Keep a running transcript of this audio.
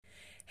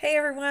Hey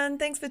everyone,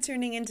 thanks for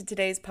tuning into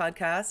today's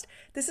podcast.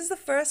 This is the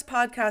first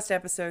podcast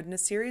episode in a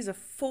series of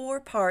 4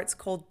 parts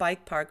called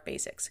Bike Park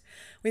Basics.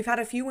 We've had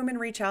a few women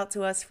reach out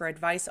to us for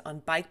advice on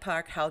bike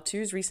park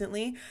how-tos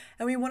recently,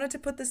 and we wanted to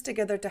put this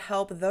together to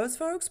help those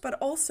folks, but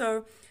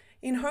also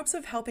in hopes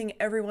of helping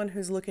everyone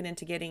who's looking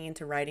into getting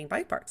into riding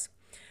bike parks.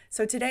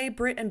 So today,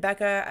 Britt and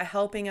Becca are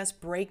helping us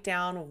break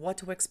down what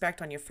to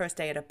expect on your first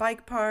day at a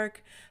bike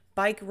park,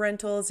 bike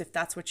rentals if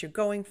that's what you're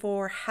going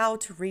for, how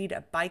to read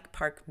a bike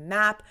park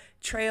map,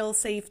 trail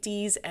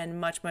safeties, and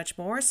much, much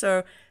more.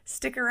 So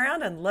stick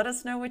around and let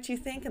us know what you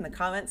think in the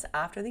comments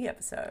after the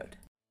episode.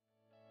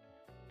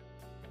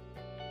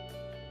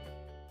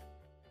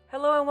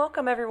 Hello and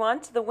welcome everyone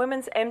to the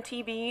Women's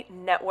MTB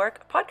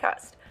Network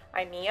podcast.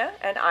 I'm Mia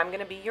and I'm going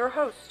to be your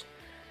host.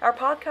 Our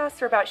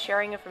podcasts are about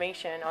sharing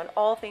information on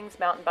all things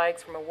mountain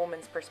bikes from a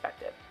woman's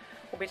perspective.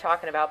 We'll be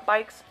talking about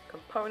bikes,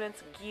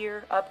 components,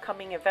 gear,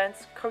 upcoming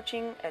events,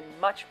 coaching, and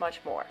much, much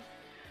more.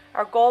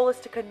 Our goal is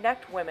to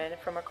connect women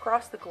from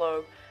across the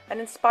globe and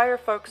inspire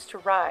folks to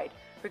ride,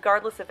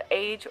 regardless of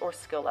age or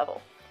skill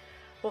level.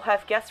 We'll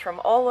have guests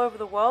from all over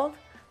the world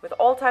with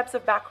all types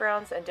of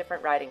backgrounds and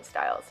different riding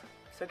styles.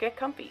 So get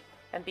comfy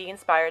and be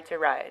inspired to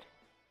ride.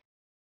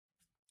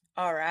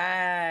 All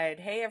right.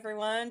 Hey,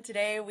 everyone.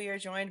 Today we are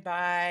joined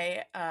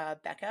by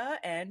Becca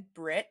and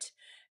Britt,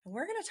 and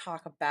we're going to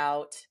talk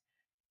about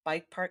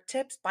bike park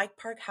tips, bike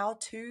park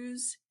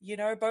how-tos. You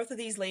know, both of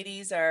these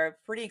ladies are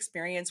pretty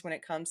experienced when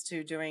it comes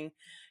to doing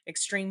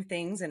extreme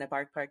things in a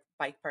bike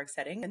park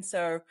setting. And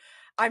so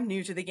I'm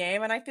new to the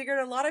game, and I figured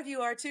a lot of you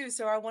are too.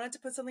 So I wanted to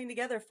put something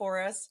together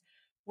for us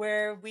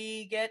where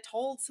we get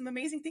told some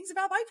amazing things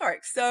about bike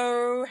parks.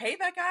 So, hey,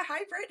 Becca. Hi,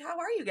 Britt. How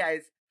are you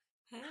guys?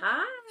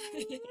 Hi.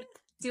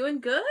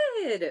 Doing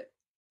good.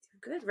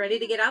 Good. Ready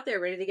to get out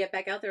there. Ready to get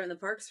back out there in the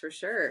parks for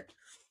sure.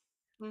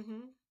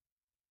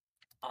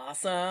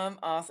 Awesome.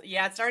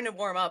 Yeah, it's starting to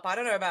warm up. I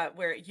don't know about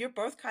where you're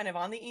both kind of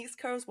on the East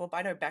Coast. Well,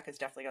 I know Becca's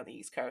definitely on the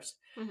East Coast.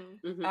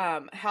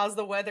 How's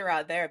the weather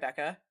out there,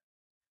 Becca?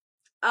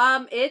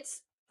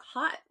 It's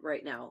hot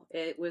right now.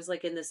 It was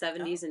like in the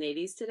 70s and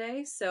 80s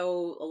today.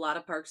 So a lot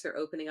of parks are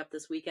opening up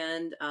this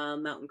weekend.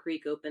 Mountain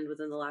Creek opened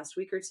within the last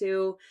week or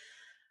two.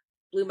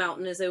 Blue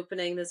Mountain is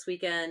opening this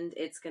weekend.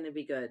 It's going to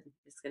be good.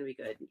 It's going to be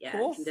good. Yeah.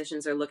 Cool.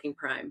 Conditions are looking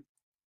prime.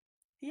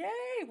 Yay.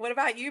 What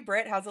about you,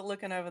 Britt? How's it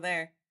looking over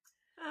there?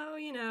 Oh,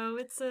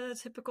 it's a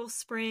typical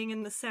spring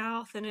in the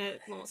South and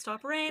it won't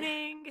stop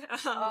raining.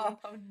 Oh,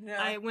 no.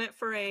 I went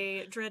for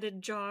a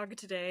dreaded jog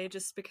today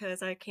just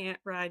because I can't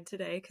ride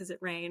today because it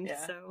rained.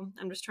 Yeah. So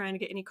I'm just trying to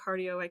get any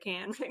cardio I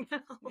can right now.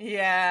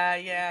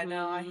 Yeah.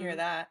 No, I hear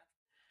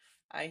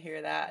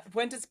that.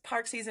 When does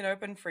park season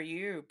open for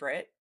you,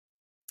 Britt?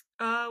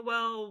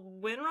 Well,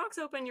 Windrock's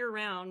open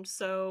year-round,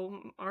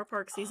 so our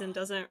park season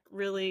doesn't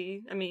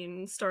really,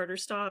 start or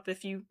stop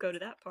if you go to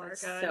that park.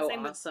 That's so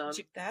same with awesome.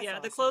 The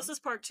awesome.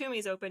 closest park to me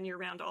is open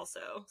year-round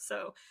also,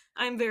 so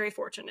I'm very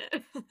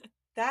fortunate.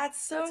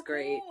 That's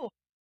great. Cool.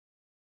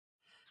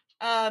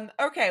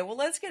 Okay, well,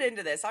 let's get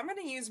into this. I'm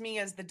going to use me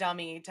as the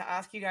dummy to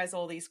ask you guys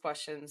all these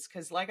questions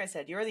because, like I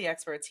said, you're the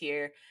experts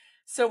here.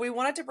 So we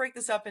wanted to break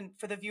this up, and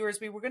for the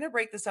viewers, we were going to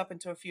break this up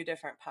into a few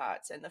different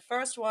parts. And the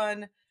first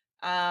one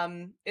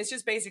is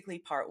just basically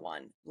part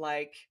one,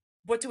 like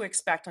what to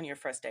expect on your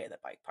first day at the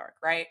bike park,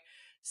 right?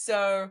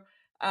 So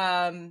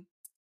I'm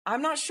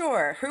not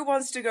sure who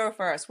wants to go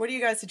first. What do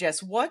you guys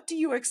suggest? What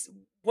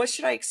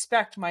should I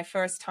expect my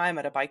first time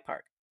at a bike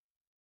park?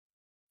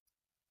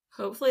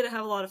 Hopefully to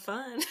have a lot of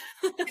fun.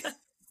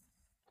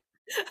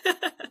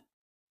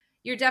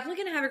 You're definitely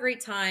going to have a great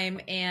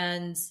time.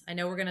 And I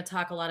know we're going to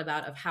talk a lot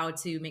about of how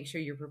to make sure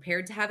you're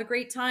prepared to have a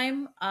great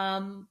time.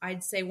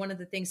 I'd say one of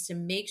the things to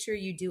make sure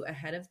you do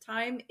ahead of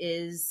time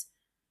is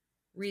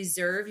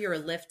reserve your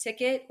lift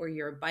ticket or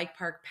your bike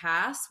park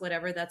pass,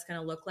 whatever that's going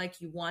to look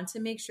like. You want to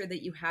make sure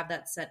that you have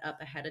that set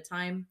up ahead of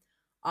time.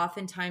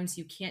 Oftentimes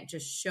you can't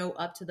just show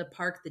up to the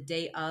park the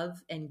day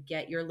of and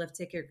get your lift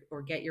ticket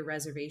or get your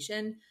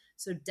reservation.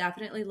 So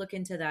definitely look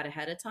into that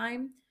ahead of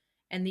time.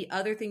 And the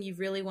other thing you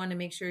really want to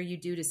make sure you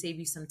do to save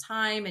you some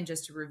time and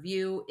just to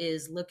review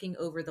is looking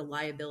over the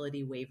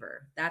liability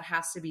waiver. That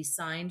has to be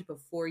signed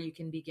before you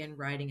can begin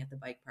riding at the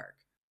bike park.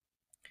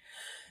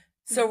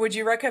 So would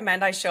you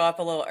recommend I show up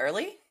a little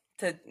early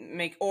to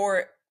make,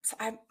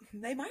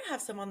 they might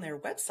have some on their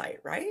website,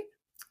 right?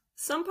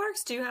 Some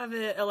parks do have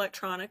it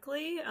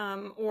electronically,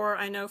 or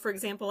I know, for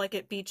example, like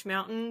at Beach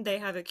Mountain, they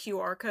have a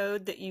QR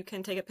code that you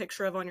can take a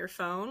picture of on your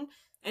phone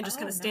and just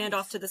kind of stand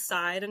off to the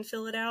side and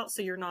fill it out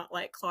so you're not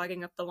like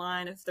clogging up the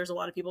line if there's a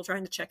lot of people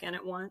trying to check in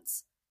at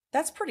once.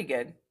 That's pretty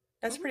good.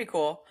 That's pretty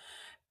cool.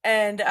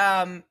 And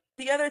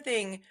the other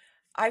thing,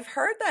 I've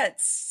heard that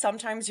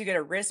sometimes you get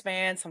a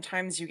wristband,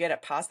 sometimes you get a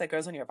pass that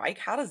goes on your bike.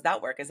 How does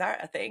that work? Is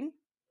that a thing?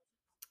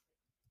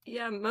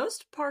 Yeah,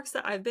 most parks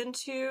that I've been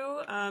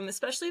to,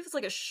 especially if it's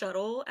like a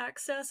shuttle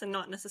access and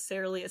not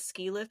necessarily a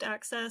ski lift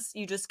access,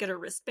 you just get a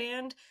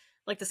wristband.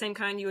 like the same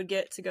kind you would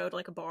get to go to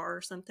like a bar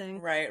or something.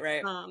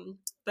 Right.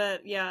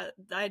 But yeah,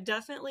 I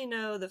definitely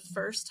know the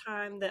first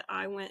time that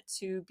I went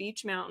to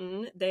Beach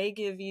Mountain, they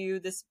give you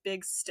this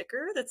big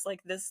sticker that's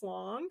like this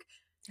long.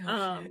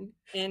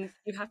 And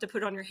you have to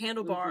put it on your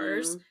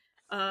handlebars.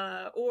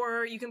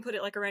 Or you can put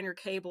it like around your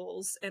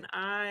cables. And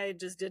I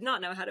just did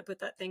not know how to put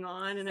that thing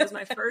on. And it was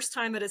my first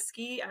time at a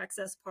ski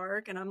access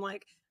park. And I'm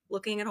like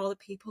looking at all the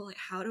people like,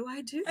 how do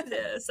I do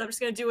this? I'm just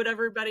going to do what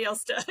everybody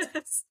else does.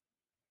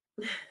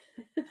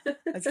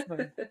 That's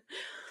fun.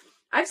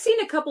 I've seen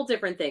a couple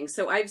different things.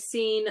 So I've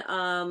seen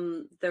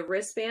the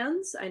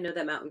wristbands. I know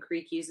that Mountain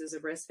Creek uses a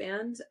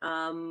wristband.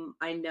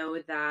 I know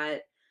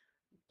that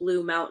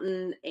Blue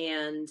Mountain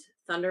and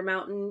Thunder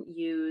Mountain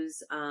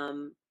use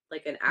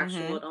like an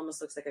actual, it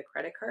almost looks like a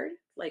credit card,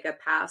 like a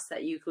pass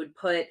that you could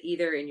put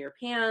either in your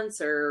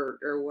pants or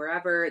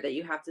wherever that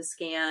you have to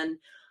scan.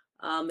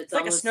 It's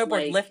like a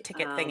snowboard lift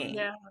ticket thingy.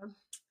 Yeah.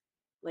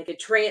 Like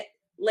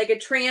a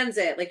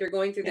transit, like you're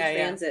going through the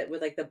transit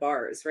with like the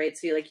bars, right?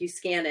 So you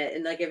scan it,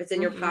 and like if it's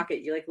in your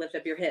pocket, you like lift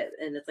up your hip,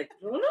 and it's like,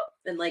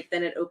 and like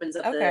then it opens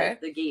up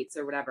the gates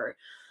or whatever.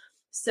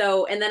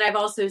 So, and then I've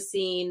also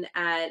seen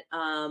at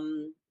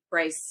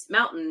Bryce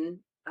Mountain,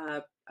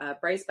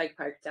 Bryce Bike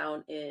Park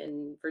down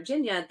in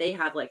Virginia, they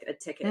have like a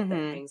ticket that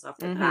hangs off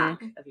the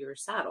back of your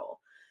saddle.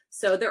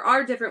 So there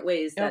are different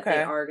ways that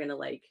they are gonna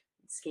like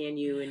scan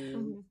you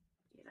and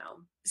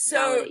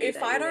So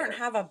if I don't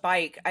have a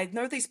bike, I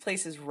know these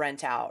places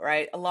rent out,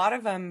 right? A lot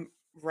of them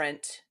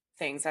rent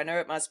things. I know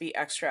it must be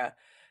extra,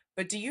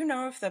 but do you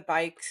know if the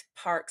bike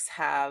parks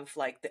have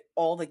like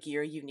all the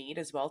gear you need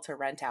as well to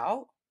rent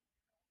out?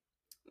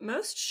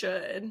 Most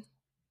should.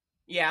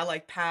 Yeah,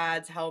 like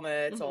pads,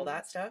 helmets, all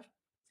that stuff.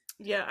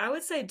 Yeah, I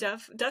would say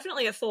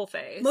definitely a full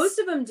face. Most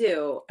of them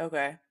do.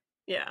 Okay.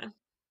 Yeah.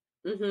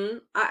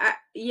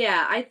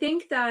 I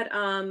think that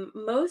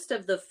most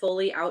of the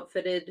fully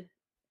outfitted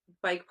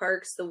bike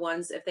parks, the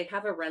ones, if they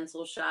have a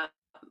rental shop,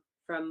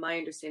 from my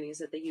understanding is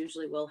that they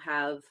usually will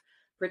have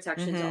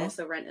protection to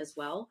also rent as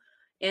well.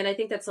 And I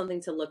think that's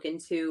something to look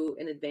into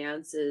in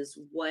advance, is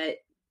what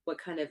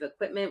kind of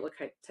equipment, what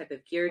type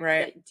of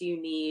gear do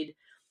you need.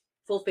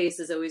 Full face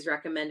is always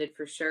recommended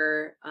for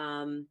sure,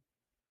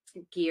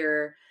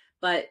 gear,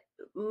 but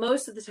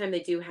most of the time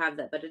they do have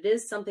that, but it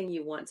is something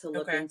you want to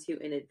look into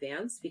in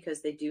advance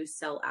because they do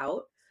sell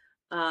out.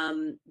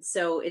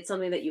 So it's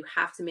something that you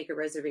have to make a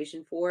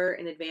reservation for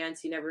in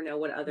advance. You never know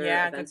what other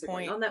events are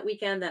going on that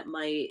weekend that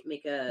might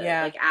make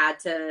like add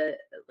to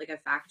like a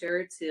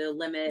factor to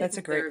limit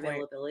their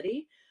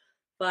availability.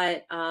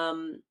 But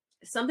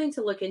something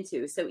to look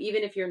into. So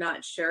even if you're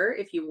not sure,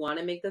 if you want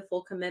to make the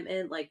full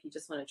commitment, like you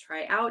just want to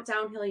try out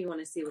downhill, you want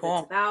to see what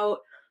it's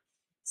about,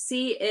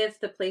 see if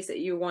the place that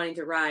you're wanting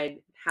to ride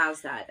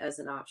has that as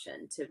an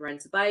option to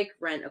rent a bike,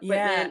 rent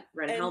equipment,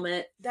 rent a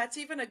helmet. That's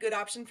even a good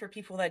option for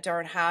people that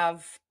don't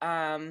have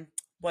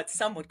what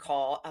some would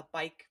call a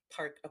bike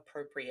park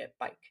appropriate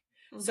bike.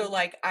 So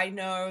like, I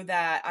know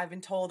that I've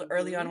been told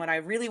early on when I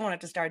really wanted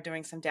to start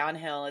doing some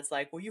downhill, it's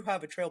like, well, you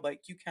have a trail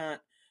bike, you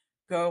can't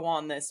go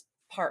on this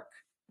park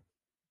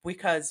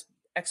because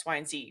X, Y,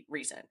 and Z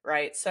reason,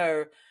 right?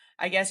 So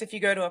I guess if you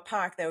go to a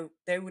park,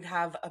 they would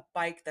have a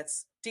bike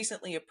that's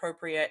decently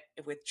appropriate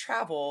with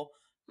travel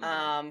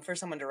for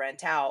someone to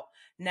rent out.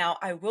 Now,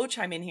 I will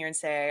chime in here and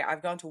say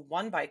I've gone to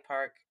one bike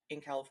park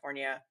in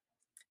California,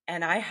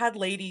 and I had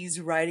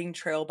ladies riding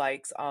trail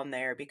bikes on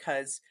there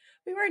because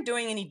we weren't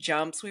doing any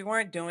jumps. We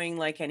weren't doing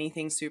like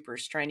anything super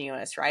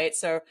strenuous, right?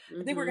 So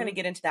I think we're going to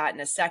get into that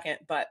in a second.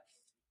 But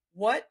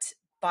what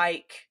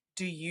bike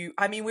do you,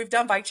 I mean, we've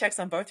done bike checks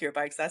on both your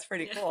bikes. That's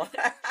pretty cool.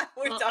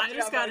 I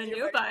just got a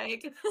new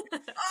bike.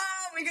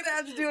 We're going to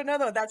have to do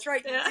another one. That's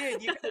right. You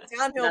did. You got a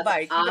downhill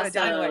bike. Awesome. You got a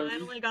downhill bike. I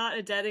finally got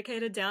a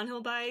dedicated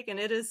downhill bike, and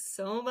it is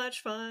so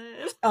much fun.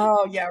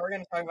 Oh, yeah. We're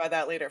going to talk about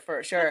that later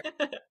for sure.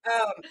 That's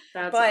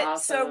but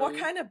awesome. So what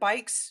kind of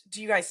bikes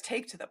do you guys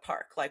take to the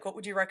park? Like, what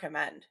would you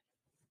recommend?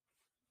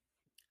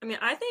 I mean,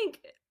 I think,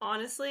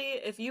 honestly,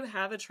 if you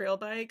have a trail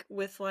bike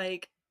with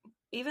like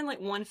even like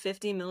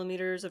 150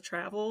 millimeters of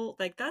travel,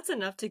 like that's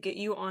enough to get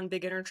you on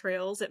beginner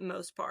trails at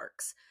most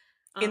parks.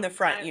 In the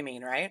front, you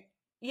mean, right?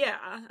 Yeah.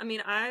 I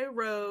mean, I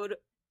rode,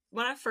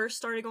 when I first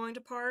started going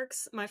to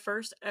parks, my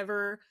first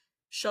ever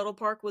shuttle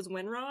park was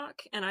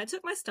Windrock, and I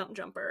took my stump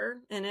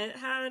jumper, and it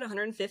had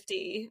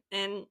 150,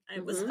 and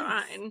it was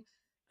fine.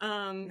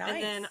 And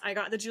then I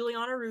got the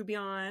Juliana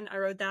Rubion. I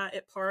rode that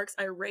at parks.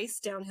 I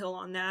raced downhill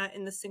on that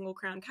in the single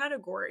crown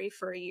category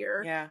for a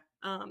year. Yeah.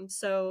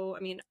 So, I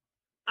mean,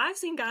 I've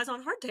seen guys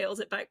on hardtails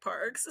at bike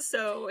parks,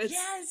 so it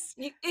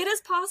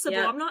is possible.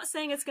 Yep. I'm not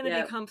saying it's going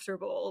to be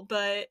comfortable,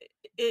 but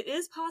it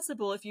is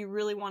possible if you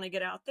really want to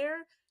get out there.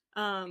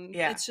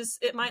 It's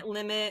just, it might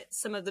limit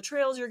some of the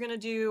trails you're going to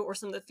do or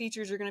some of the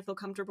features you're going to feel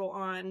comfortable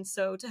on.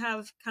 So to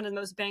have kind of the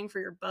most bang for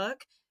your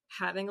buck,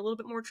 having a little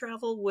bit more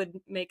travel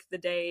would make the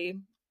day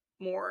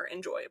more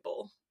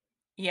enjoyable.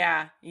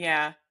 Yeah,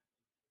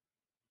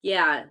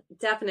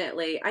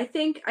 definitely. I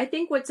think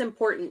what's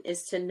important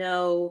is to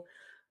know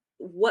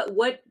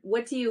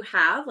what do you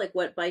have? Like,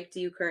 what bike do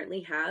you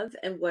currently have,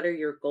 and what are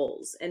your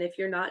goals? And if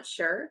you're not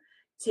sure,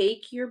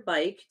 take your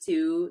bike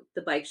to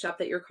the bike shop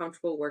that you're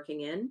comfortable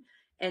working in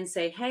and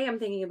say, hey, I'm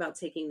thinking about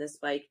taking this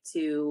bike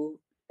to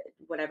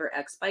whatever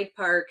X bike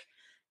park.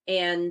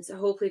 And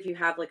hopefully, if you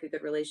have like a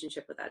good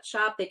relationship with that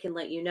shop, they can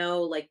let you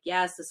know, like,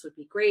 yes, this would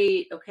be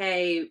great.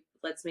 Okay,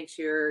 let's make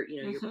sure,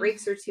 you know, your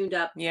brakes are tuned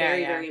up.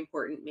 Very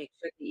important. Make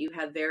sure that you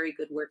have very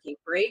good working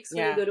brakes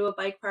when you go to a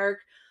bike park.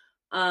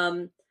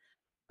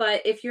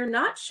 But if you're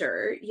not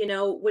sure, you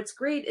know, what's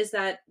great is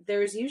that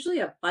there's usually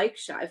a bike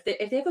shop. If they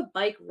have a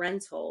bike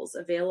rentals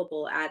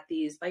available at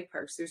these bike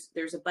parks,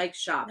 there's a bike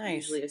shop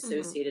usually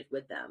associated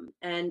with them.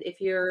 And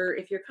if you're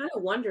kind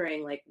of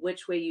wondering like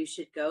which way you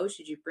should go,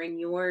 should you bring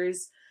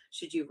yours,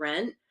 should you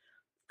rent?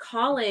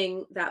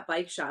 Calling that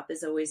bike shop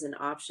is always an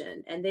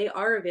option, and they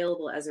are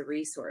available as a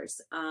resource.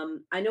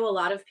 I know a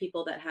lot of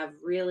people that have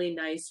really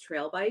nice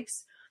trail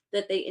bikes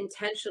that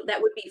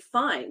that would be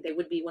fine. They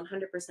would be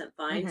 100%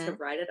 fine to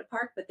ride at a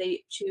park, but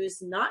they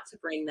choose not to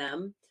bring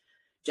them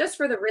just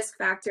for the risk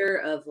factor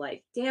of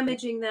like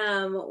damaging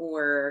them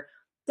or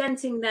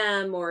denting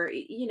them, or,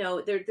 you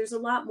know, there's a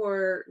lot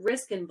more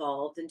risk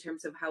involved in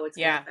terms of how it's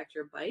going to affect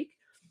your bike.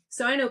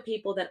 So I know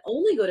people that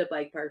only go to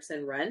bike parks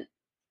and rent,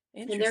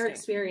 and they're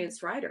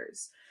experienced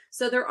riders.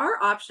 So there are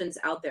options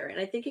out there,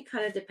 and I think it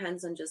kind of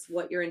depends on just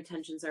what your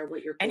intentions are,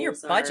 what your goals and your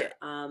budget,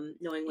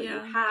 knowing what you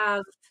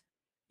have.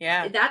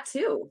 Yeah, that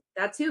too,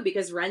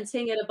 because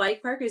renting at a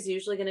bike park is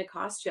usually going to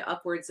cost you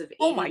upwards of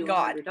 $80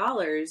 to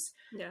 $100.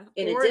 Yeah,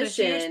 in or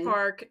addition, in a huge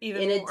park,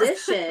 even in more.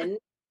 addition,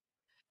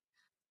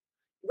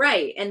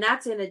 right, and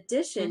that's in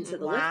addition to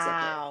the lift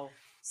ticket.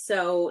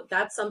 So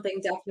that's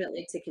something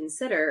definitely to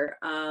consider.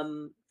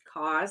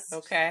 Cost.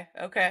 Okay.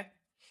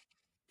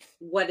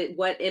 What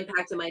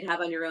impact it might have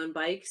on your own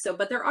bike. So,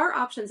 but there are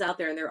options out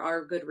there, and there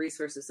are good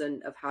resources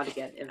of how to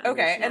get information.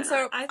 Okay, and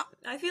so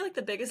I feel like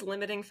the biggest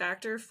limiting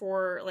factor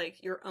for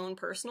like your own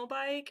personal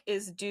bike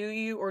is, do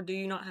you or do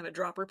you not have a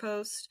dropper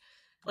post?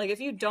 Like, if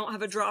you don't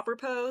have a dropper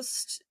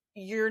post,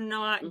 you're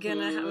not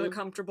gonna have a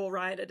comfortable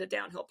ride at a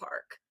downhill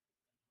park.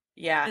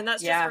 Yeah, and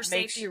that's just for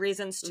safety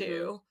reasons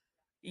too.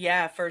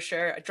 Yeah, for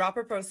sure. A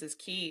dropper post is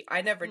key.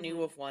 I never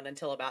knew of one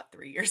until about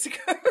 3 years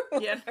ago.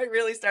 Yeah. I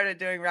really started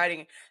doing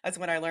riding. That's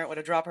when I learned what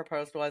a dropper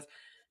post was.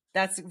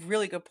 That's a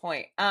really good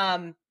point.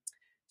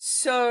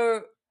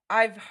 So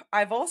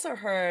I've also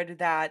heard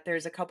that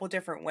there's a couple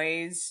different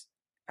ways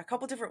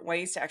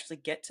to actually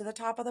get to the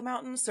top of the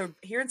mountain. So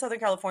here in Southern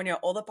California,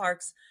 all the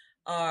parks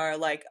are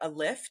like a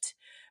lift.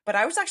 But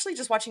I was actually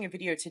just watching a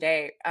video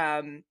today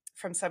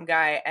from some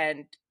guy,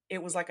 and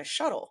it was like a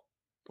shuttle,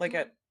 like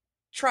a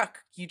truck.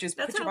 You just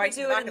put your bike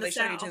in the back and they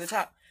show you to the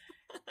top.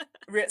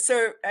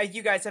 So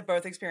you guys have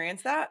both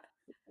experienced that?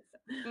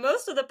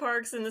 Most of the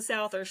parks in the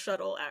South are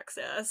shuttle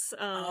access.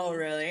 Oh,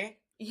 really?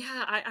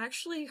 Yeah, I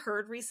actually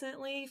heard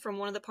recently from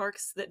one of the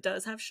parks that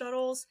does have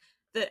shuttles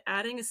that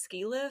adding a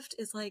ski lift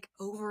is like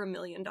over $1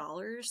 million.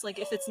 Like,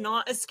 if it's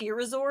not a ski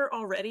resort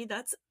already,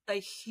 that's a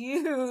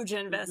huge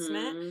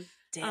investment.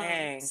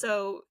 Dang.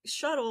 So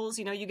shuttles,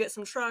 you know, you get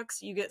some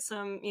trucks, you get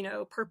some, you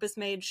know,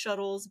 purpose-made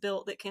shuttles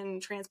built that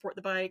can transport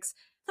the bikes.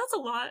 That's a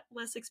lot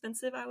less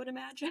expensive, I would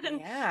imagine.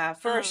 Yeah,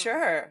 for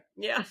sure.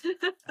 Yeah.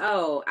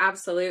 Oh,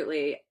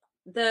 absolutely.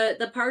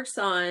 The parks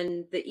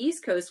on the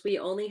East Coast, we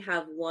only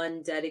have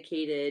one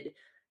dedicated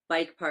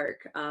bike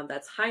park,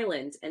 that's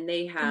Highland, and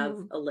they have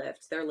a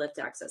lift. They're lift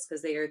access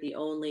because they are the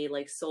only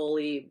like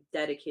solely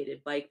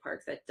dedicated bike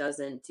park that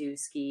doesn't do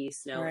ski,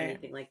 snow, or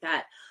anything like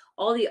that.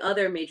 All the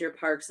other major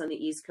parks on the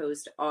East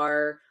Coast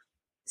are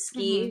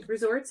ski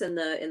resorts in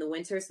the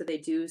winter, so they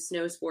do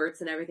snow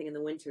sports and everything in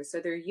the winter. So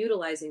they're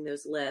utilizing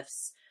those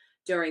lifts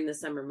during the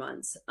summer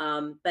months.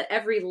 But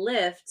every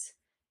lift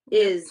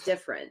is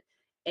different,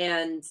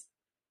 and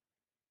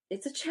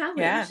it's a challenge.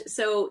 Yeah.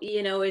 So,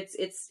 you know,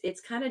 it's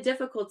kind of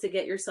difficult to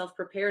get yourself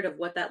prepared of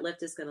what that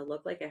lift is going to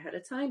look like ahead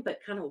of time, but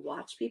kind of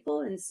watch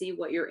people and see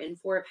what you're in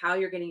for, of how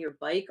you're getting your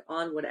bike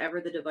on whatever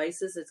the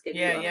device is that's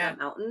getting you up that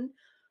mountain.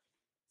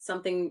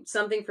 Something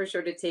for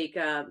sure to take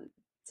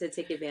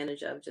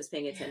advantage of, just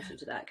paying attention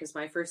to that. Because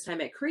my first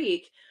time at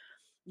Creek,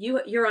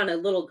 you're on a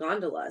little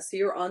gondola, so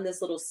you're on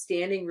this little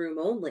standing room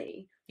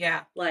only.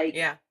 Yeah. Like,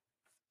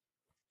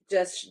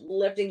 just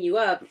lifting you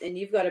up, and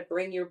you've got to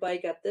bring your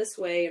bike up this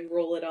way and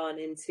roll it on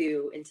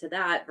into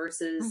that,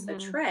 versus a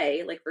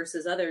tray, like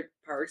versus other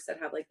parks that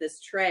have like this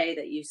tray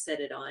that you set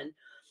it on.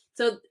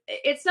 So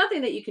it's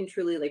nothing that you can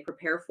truly like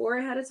prepare for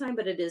ahead of time,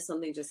 but it is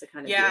something just to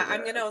kind of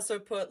I'm gonna also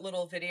put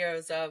little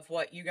videos of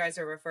what you guys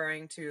are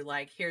referring to,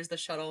 like here's the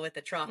shuttle with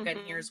the truck, and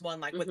here's one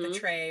like with the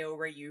tray, or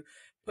where you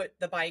put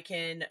the bike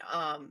in.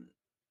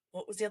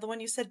 What was the other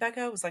one you said,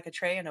 Becca? It was like a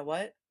tray and a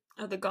what?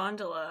 Oh, the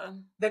gondola.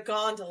 The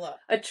gondola.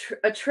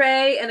 A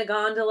tray and a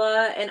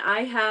gondola. And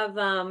I have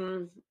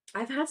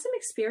I've had some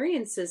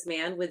experiences,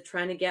 man, with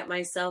trying to get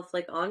myself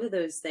like onto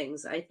those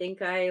things. I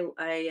think I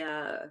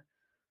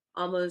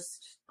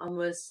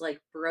almost like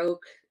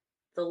broke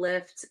the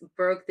lift,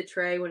 broke the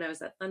tray when I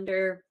was at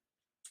Thunder.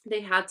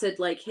 they had to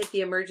like hit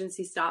the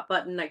emergency stop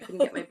button. I couldn't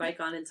get my bike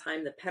on in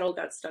time. The pedal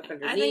got stuck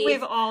underneath. I think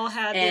we've all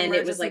had the and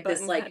emergency it was like button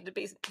this like had to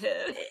be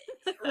hit.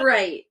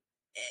 right.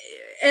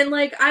 And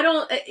like I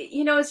don't,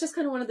 it's just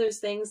kind of one of those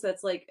things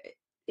that's like,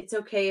 it's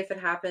okay if it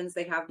happens.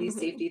 They have these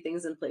safety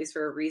things in place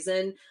for a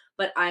reason.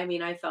 But I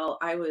mean, I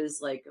was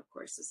like, of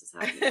course this is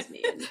happening to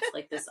me. And it's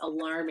like this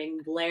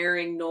alarming,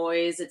 blaring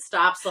noise. It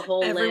stops the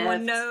whole Everyone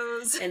lift.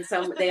 knows. And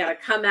so they gotta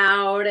come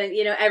out, and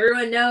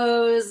everyone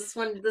knows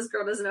when this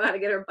girl doesn't know how to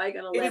get her bike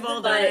on a lift. We've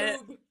all done it.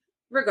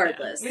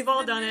 Regardless. Yeah, we've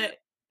all done it.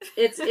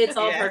 It's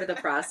all part of the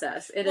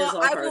process. It is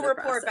all part of the process. I will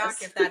report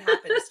back if that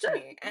happens to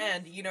me.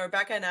 And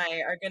Rebecca and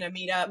I are going to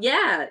meet up.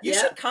 Yeah, you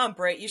should come,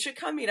 Brit. You should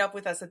come meet up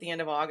with us at the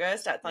end of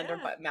August at Thunder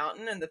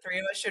Mountain, and the three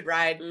of us should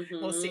ride.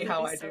 We'll see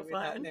how I do with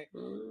that.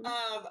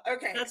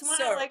 Okay, that's why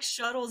I like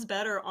shuttles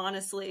better,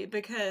 honestly,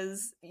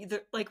 because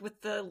like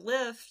with the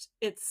lift,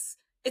 it's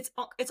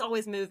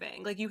always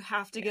moving. Like you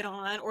have to get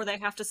on, or they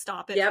have to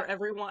stop it for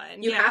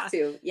everyone. You have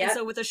to. Yeah.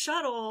 So with a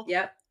shuttle,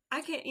 I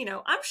can't,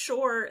 I'm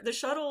sure the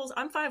shuttles,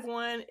 I'm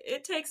 5'1",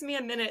 it takes me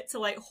a minute to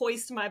like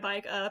hoist my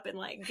bike up and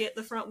like get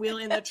the front wheel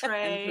in the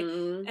tray.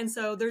 And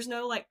so there's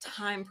no like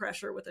time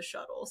pressure with a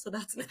shuttle. So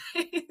that's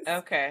nice.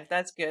 Okay,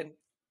 that's good.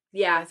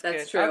 Yeah,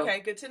 that's true. Okay,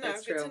 good to know.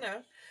 To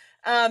know.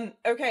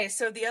 Okay,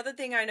 so the other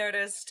thing I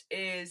noticed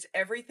is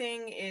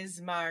everything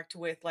is marked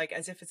with like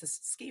as if it's a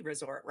ski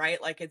resort,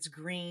 right? Like it's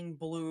green,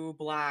 blue,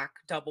 black,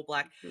 double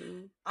black.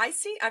 I've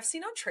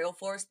seen on Trail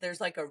Force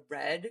there's like a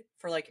red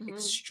for like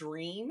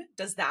extreme.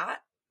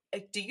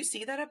 Do you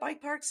see that at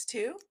bike parks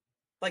too?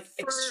 Like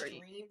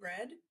extreme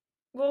red?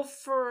 Well,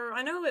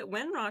 I know at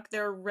Windrock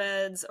their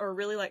reds are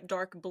really like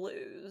dark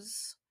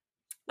blues.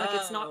 Like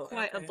it's not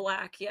quite a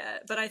black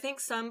yet, but I think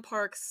some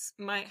parks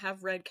might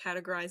have red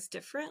categorized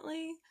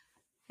differently.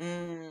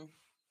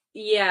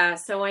 Yeah,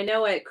 so I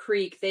know at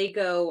Creek they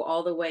go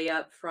all the way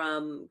up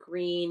from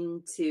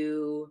green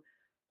to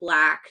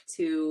black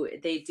to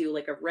they do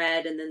like a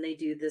red, and then they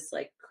do this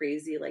like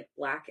crazy like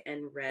black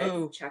and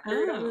red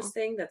checkered on this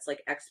thing that's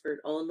like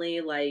expert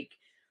only. Like,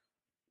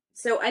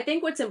 so I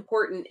think what's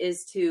important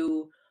is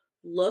to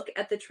look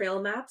at the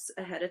trail maps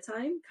ahead of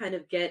time, kind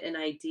of get an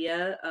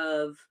idea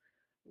of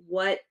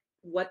what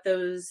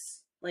those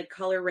like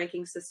color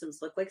ranking systems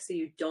look like, so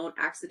you don't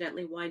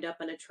accidentally wind up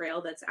on a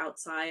trail that's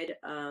outside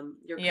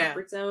your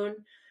comfort zone.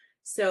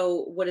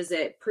 So what is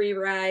it?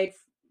 Pre-ride,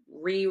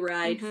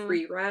 re-ride,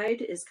 free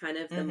ride is kind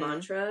of the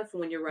mantra for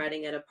when you're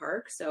riding at a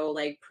park. So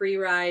like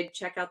pre-ride,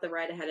 check out the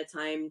ride ahead of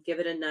time,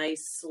 give it a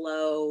nice,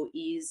 slow,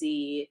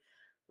 easy,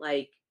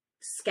 like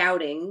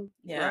scouting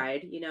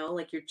ride,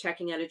 like you're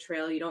checking out a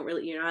trail,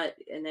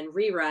 and then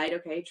re-ride,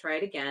 okay, try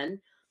it again.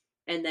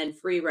 And then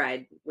free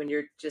ride when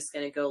you're just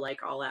going to go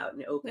like all out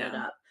and open it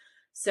up.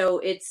 So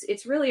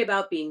it's really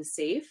about being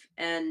safe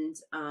and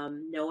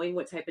knowing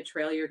what type of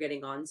trail you're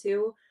getting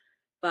onto.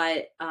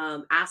 But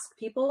ask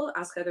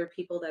other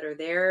people that are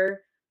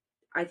there.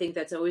 I think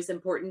that's always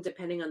important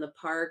depending on the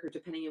park or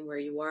depending on where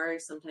you are.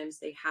 Sometimes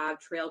they have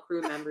trail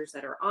crew members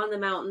that are on the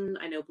mountain.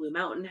 I know Blue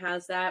Mountain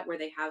has that, where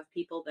they have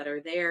people that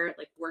are there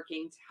like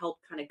working to help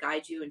kind of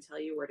guide you and tell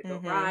you where to go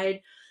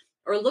ride.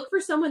 Or look for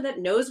someone that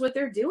knows what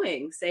they're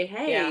doing. Say,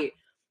 hey,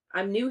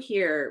 I'm new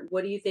here.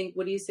 What do you think?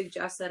 What do you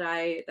suggest that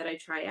I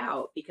try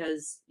out?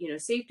 Because,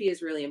 safety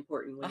is really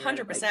important.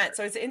 100%.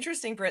 So it's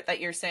interesting, Britt, that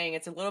you're saying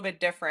it's a little bit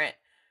different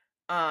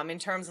in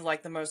terms of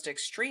like the most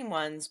extreme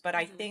ones. But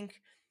I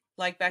think,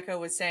 like Becca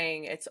was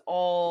saying, it's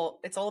all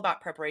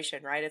about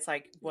preparation, right? It's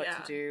like what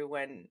to do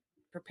when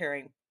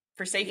preparing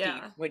for safety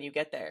when you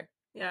get there.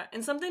 Yeah.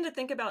 And something to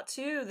think about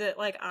too, that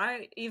like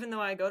even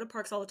though I go to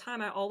parks all the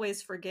time, I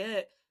always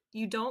forget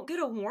you don't get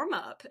a warm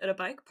up at a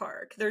bike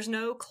park. There's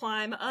no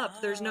climb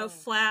up. There's no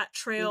flat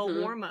trail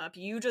warm up.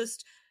 You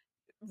just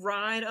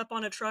ride up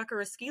on a truck or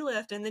a ski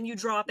lift and then you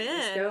drop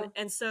in.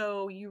 And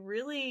so you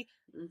really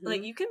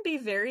like, you can be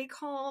very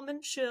calm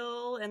and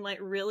chill and like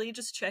really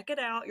just check it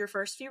out your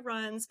first few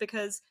runs,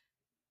 because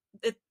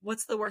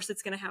what's the worst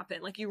that's going to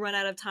happen? Like you run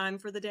out of time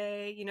for the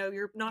day,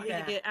 you're not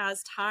going to get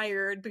as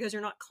tired because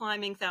you're not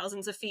climbing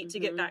thousands of feet to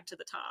get back to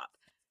the top.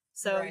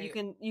 So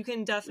you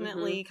can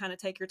definitely kind of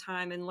take your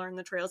time and learn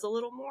the trails a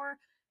little more.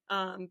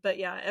 But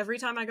yeah, every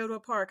time I go to a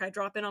park, I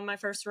drop in on my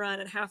first run,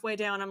 and halfway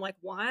down, I'm like,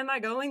 why am I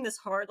going this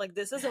hard? Like,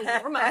 this is a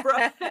warm-up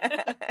run.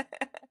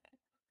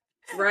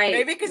 Right.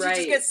 Maybe because you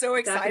just get so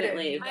excited.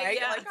 Right?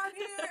 Like,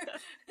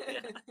 I'm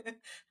here.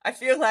 I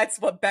feel that's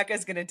what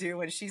Becca's going to do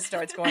when she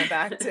starts going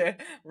back to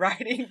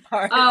riding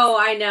parks. Oh,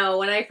 I know.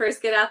 When I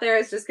first get out there,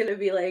 it's just going to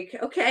be like,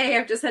 okay,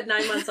 I've just had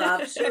 9 months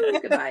off.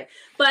 Sure, goodbye.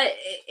 But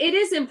it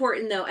is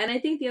important, though. And I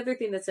think the other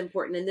thing that's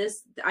important, and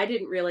this, I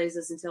didn't realize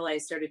this until I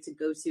started to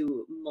go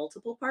to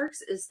multiple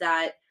parks, is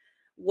that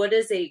what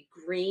is a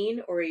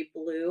green or a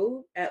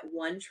blue at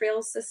one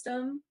trail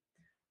system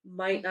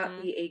might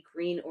not be a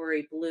green or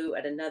a blue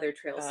at another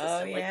trail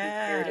system, like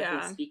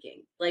comparatively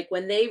speaking. Like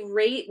when they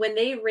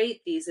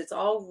rate these, it's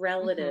all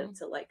relative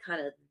to like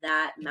kind of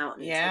that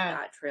mountain to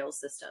that trail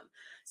system.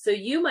 So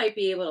you might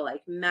be able to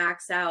like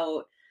max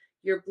out,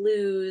 your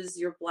blues,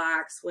 your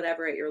blacks,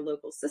 whatever at your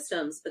local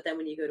systems. But then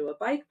when you go to a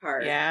bike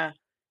park, Yeah.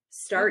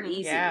 start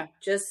easy. Yeah.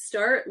 Just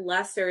start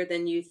lesser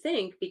than you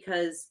think,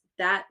 because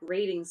that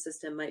rating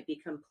system might be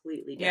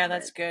completely different. Yeah,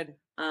 that's good.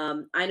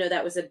 I know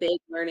that was a big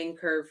learning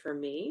curve for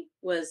me,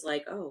 was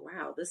like, oh,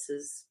 wow, this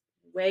is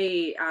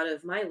way out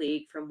of my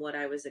league from what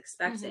I was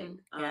expecting.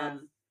 Yeah.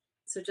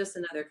 So just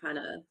another kind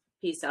of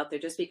piece out there,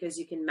 just because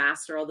you can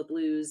master all the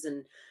blues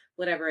and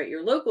whatever at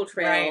your local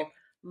trail Right.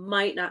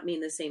 might not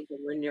mean the same thing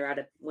when you're at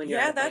a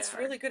Yeah, bike that's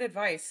park. really good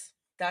advice.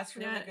 That's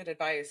really Yeah. good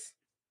advice.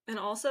 And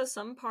also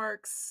some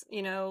parks,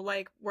 you know,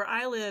 like where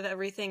I live,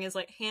 everything is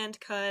like hand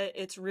cut,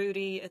 it's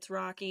rooty, it's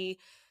rocky.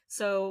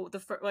 So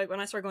like when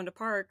I start going to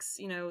parks,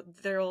 you know,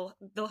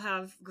 they'll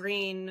have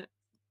green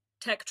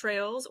tech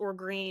trails or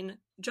green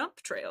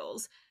jump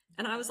trails.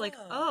 And I was like,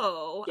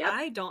 oh, Yep.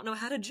 I don't know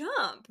how to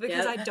jump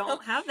because Yep. I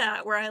don't have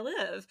that where I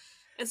live.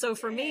 And so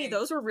for me,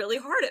 those were really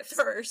hard at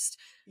first.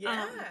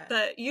 Yeah.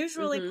 But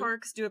usually Mhm.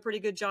 parks do a pretty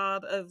good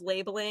job of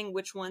labeling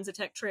which one's a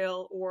tech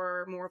trail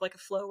or more of like a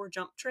flow or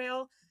jump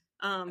trail.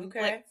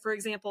 Okay. Like for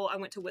example, I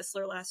went to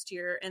Whistler last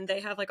year and they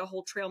have like a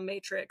whole trail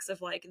matrix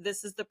of like,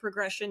 this is the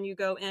progression you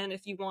go in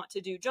if you want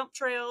to do jump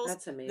trails.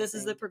 That's amazing. This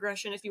is the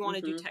progression if you want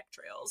to do Mhm. tech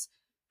trails.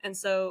 And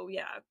so,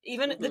 yeah,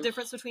 even the Mhm.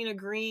 difference between a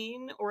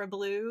green or a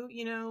blue,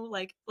 you know,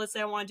 like let's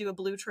say I want to do a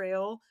blue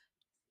trail,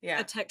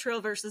 Yeah. a tech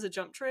trail versus a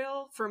jump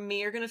trail, for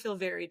me are going to feel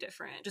very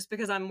different just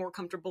because I'm more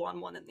comfortable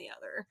on one than the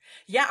other.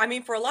 Yeah, I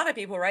mean, for a lot of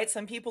people, right?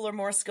 Some people are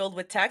more skilled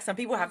with tech. Some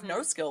people have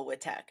no skill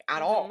with tech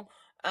at all.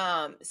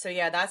 So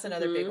yeah, that's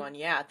another big Mhm. one.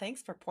 Yeah,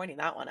 thanks for pointing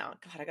that one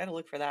out. God, I got to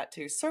look for that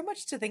too. So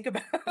much to think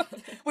about,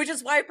 which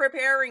is why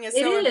preparing is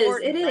It so is,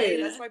 important, it right?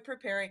 is. That's why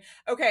preparing.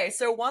 Okay,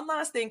 so one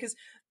last thing, because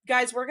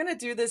guys, we're gonna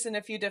do this in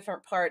a few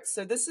different parts.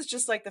 So this is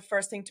just like the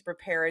first thing to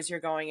prepare as you're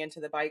going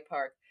into the bike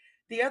park.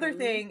 The other Mhm.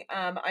 thing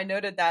I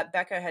noted that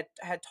Becca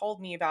had told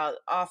me about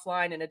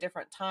offline in a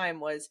different time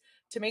was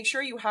to make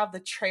sure you have the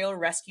trail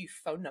rescue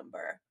phone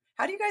number.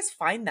 How do you guys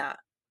find that?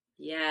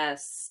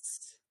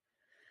 Yes.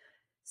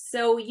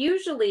 So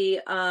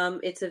usually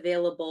it's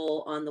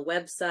available on the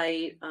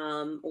website,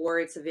 or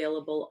it's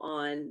available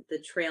on the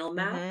trail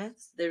map. Mm-hmm.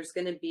 There's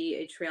going to be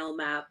a trail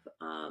map.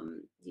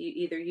 You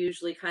either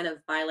usually kind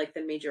of by like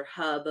the major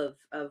hub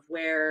of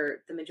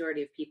where the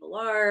majority of people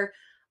are.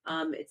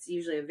 It's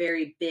usually a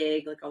very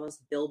big, like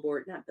almost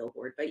billboard, not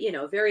billboard, but you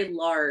know, very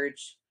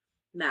large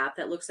map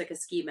that looks like a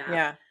ski map.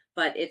 Yeah.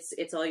 But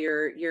it's all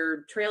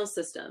your trail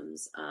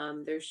systems.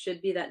 There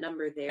should be that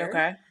number there.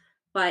 Okay.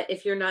 But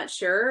if you're not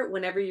sure,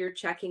 whenever you're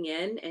checking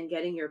in and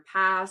getting your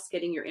pass,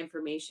 getting your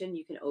information,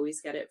 you can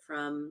always get it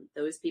from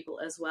those people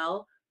as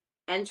well.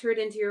 Enter it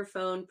into your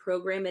phone,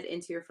 program it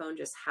into your phone,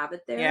 just have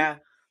it there. Yeah.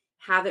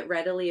 Have it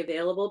readily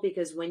available,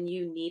 because when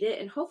you need it,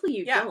 and hopefully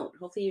you Yeah. don't,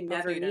 hopefully you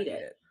never Hopefully you don't need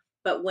it.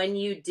 But when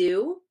you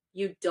do,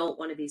 you don't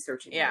want to be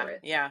searching Yeah. for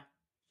it. Yeah.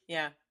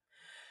 Yeah.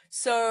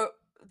 So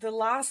the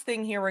last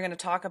thing here we're going to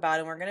talk about,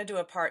 and we're going to do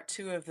a part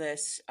 2 of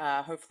this,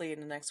 hopefully in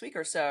the next week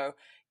or so,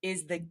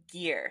 is the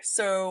gear.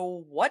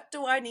 So what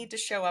do I need to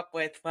show up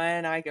with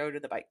when I go to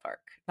the bike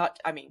park? Not,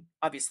 I mean,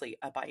 obviously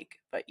a bike,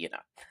 but you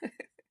know.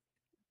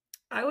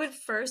 I would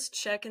first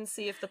check and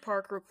see if the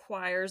park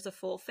requires a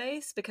full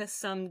face, because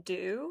some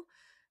do.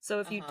 So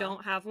if you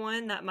don't have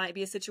one, that might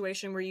be a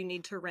situation where you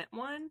need to rent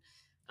one.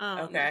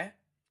 Okay.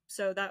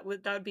 So that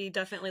would be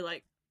definitely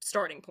like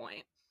starting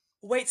point.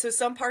 Wait, so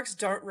some parks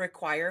don't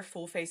require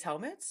full face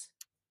helmets?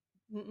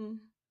 Mm-mm.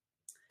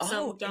 Oh,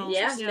 Some don't.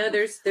 Yeah, Yeah. no,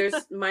 there's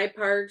my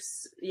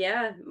parks.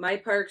 Yeah, my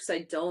parks, I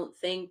don't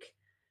think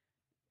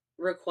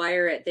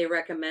require it. They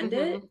recommend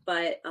it,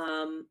 but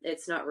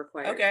it's not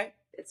required. Okay.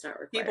 It's not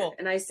required. People.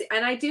 And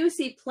I do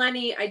see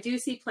plenty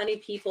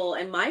people,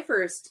 and my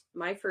first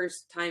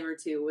time or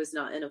two was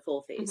not in a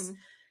full face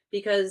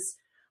because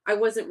I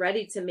wasn't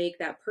ready to make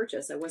that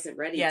purchase. I wasn't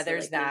ready to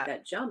there's make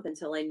that jump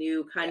until I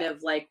knew kind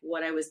of like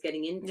what I was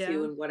getting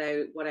into and what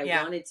I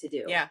wanted to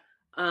do. Yeah.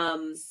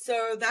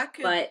 So that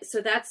could, but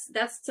so that's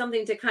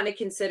something to kind of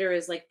consider,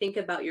 is like, think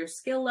about your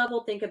skill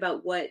level, think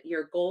about what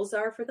your goals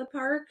are for the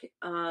park.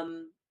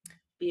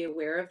 Be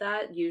aware of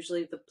that.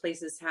 Usually the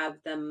places have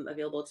them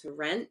available to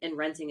rent, and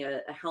renting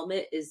a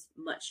helmet is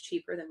much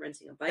cheaper than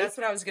renting a bike. That's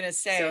what I was going to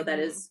say. So that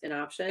is an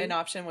option. An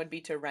option would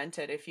be to rent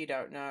it if you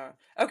don't know.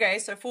 Okay,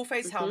 so full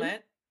face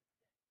helmet.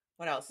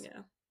 What else?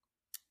 Yeah.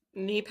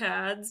 Knee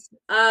pads.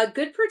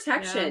 Good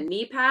protection.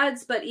 Knee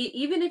pads, but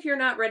even if you're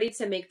not ready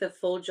to make the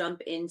full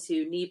jump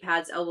into knee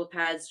pads, elbow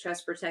pads,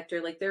 chest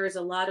protector, like there is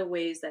a lot of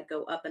ways that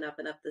go up and up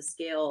and up the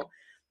scale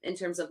in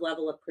terms of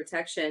level of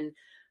protection.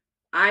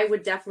 I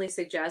would definitely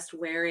suggest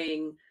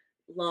wearing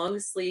long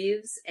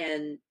sleeves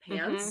and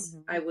pants.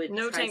 I would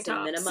try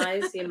to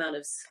minimize the amount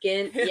of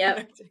skin.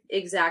 Yep,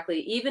 exactly.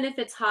 Even if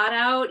it's hot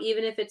out,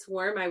 even if it's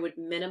warm, I would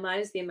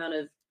minimize the amount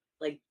of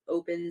like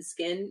open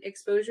skin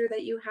exposure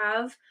that you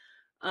have,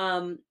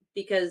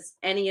 because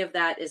any of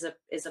that is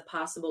a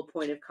possible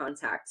point of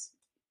contact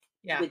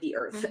with the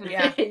earth.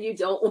 Yeah. And you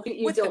don't want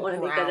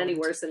to make that any ground.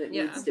 worse than it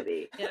needs to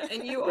be. Yeah,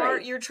 and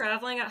Right. you're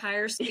traveling at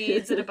higher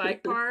speeds at a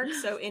bike park,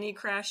 so any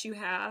crash you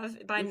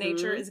have by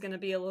nature is going to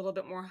be a little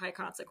bit more high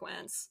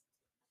consequence.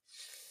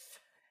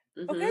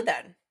 Okay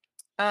then.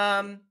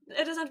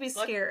 It doesn't have to be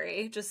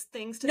scary, just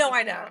things to No,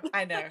 think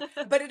I know.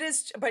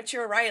 But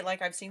you're right.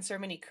 Like, I've seen so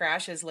many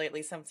crashes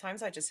lately.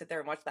 Sometimes I just sit there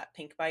and watch that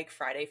Pink Bike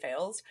Friday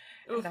Fails.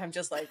 Oof. And I'm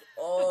just like,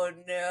 oh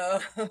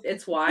no.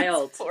 It's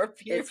wild. Poor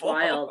people. It's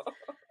wild.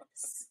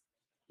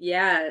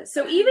 Yeah.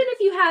 So even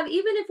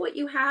if what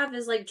you have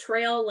is like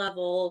trail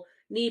level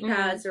knee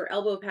pads or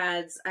elbow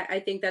pads, I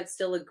think that's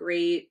still a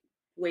great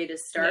way to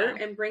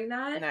start and bring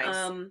that.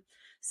 Nice.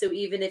 So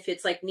even if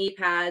it's like knee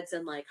pads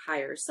and like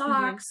higher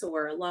socks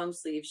or a long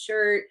sleeve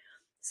shirt,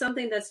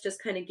 something that's just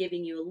kind of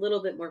giving you a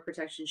little bit more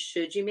protection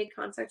should you make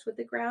contact with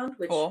the ground,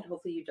 which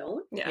hopefully you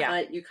don't. Yeah.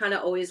 But you kind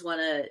of always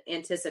want to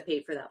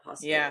anticipate for that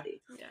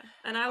possibility. Yeah.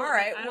 And I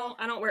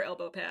don't wear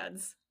elbow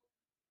pads.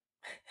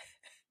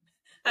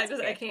 I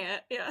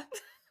can't. Yeah.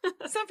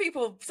 Some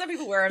people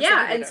wear them.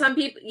 Yeah, and some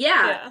people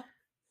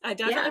I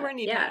definitely wear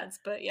knee pads,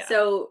 but yeah.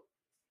 So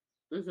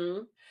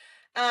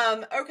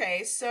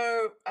okay,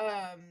 so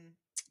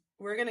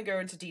we're going to go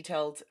into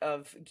details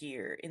of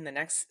gear in the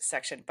next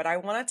section, but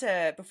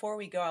before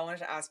we go, I wanted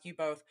to ask you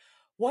both,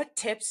 what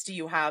tips do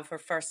you have for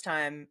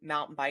first-time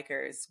mountain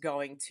bikers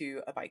going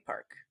to a bike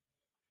park?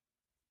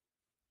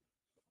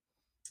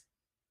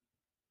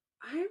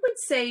 I would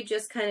say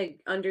just kind of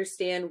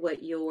understand what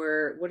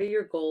are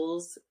your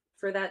goals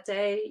for that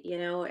day,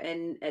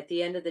 and at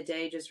the end of the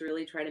day, just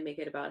really try to make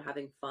it about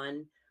having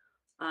fun.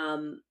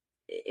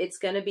 It's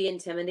going to be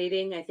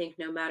intimidating. I think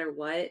no matter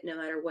what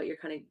you're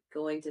kind of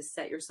going to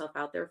set yourself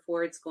out there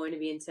for, it's going to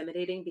be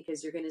intimidating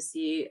because you're going to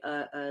see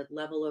a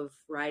level of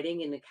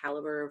riding and a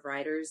caliber of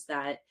riders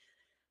that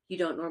you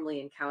don't normally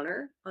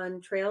encounter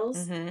on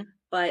trails.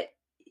 But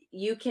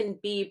you can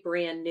be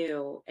brand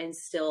new and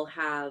still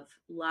have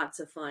lots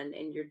of fun,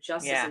 and you're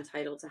just as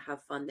entitled to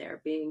have fun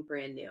there being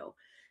brand new.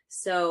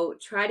 So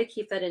try to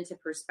keep that into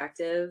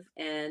perspective.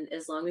 And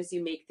as long as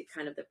you make the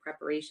kind of the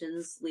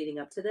preparations leading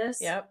up to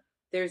this,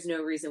 there's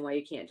no reason why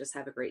you can't just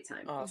have a great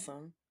time.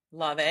 Awesome.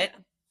 Love it.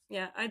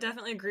 Yeah, I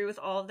definitely agree with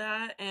all of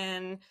that.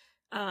 And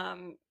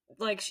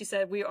like she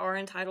said, we are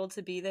entitled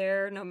to be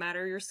there no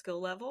matter your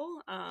skill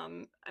level.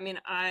 I mean,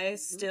 I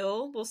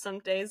still will some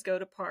days go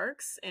to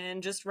parks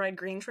and just ride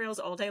green trails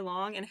all day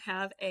long and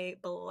have a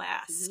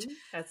blast.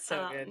 That's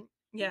so good.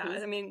 Yeah,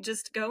 I mean,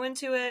 just go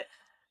into it.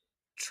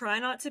 Try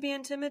not to be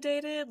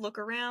intimidated, look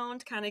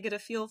around, kind of get a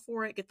feel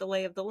for it, get the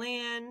lay of the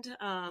land.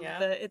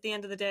 But at the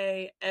end of the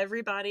day,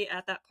 everybody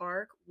at that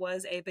park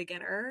was a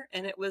beginner,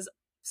 and it was,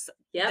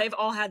 they've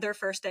all had their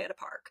first day at a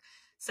park.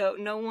 So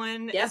no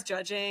one is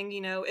judging,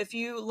 if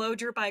you load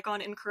your bike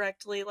on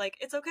incorrectly, like,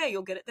 it's okay.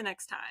 You'll get it the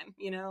next time,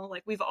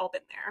 like we've all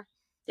been there.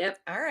 Yep.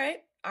 All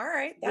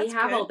right. That's we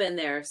have all been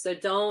there. So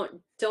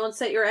don't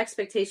set your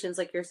expectations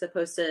like you're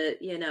supposed to,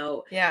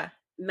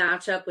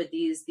 match up with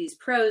these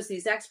pros,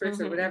 these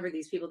experts or whatever,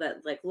 these people that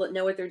like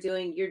know what they're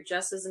doing. You're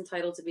just as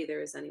entitled to be there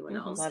as anyone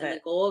else.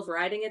 The goal of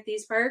riding at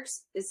these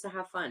parks is to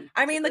have fun.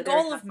 I mean, the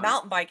goal of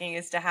mountain biking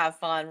is to have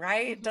fun,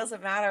 right? It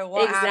doesn't matter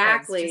what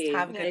happens, just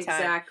have a good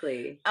time.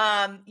 Exactly.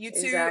 You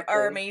two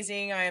are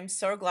amazing. I am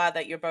so glad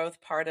that you're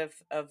both part of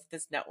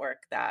this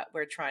network that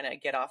we're trying to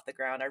get off the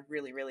ground. I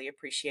really, really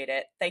appreciate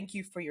it. Thank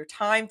you for your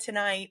time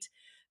tonight.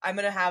 I'm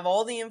going to have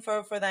all the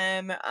info for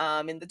them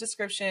in the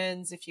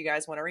descriptions if you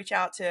guys want to reach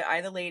out to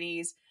either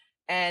ladies.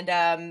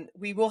 And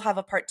we will have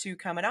a part 2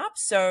 coming up.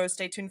 So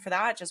stay tuned for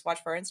that. Just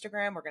watch for our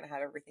Instagram. We're going to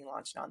have everything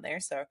launched on there.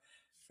 So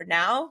for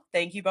now,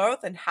 thank you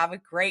both and have a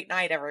great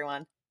night,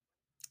 everyone.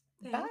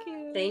 Thank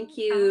you. Thank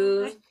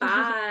you.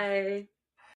 Bye.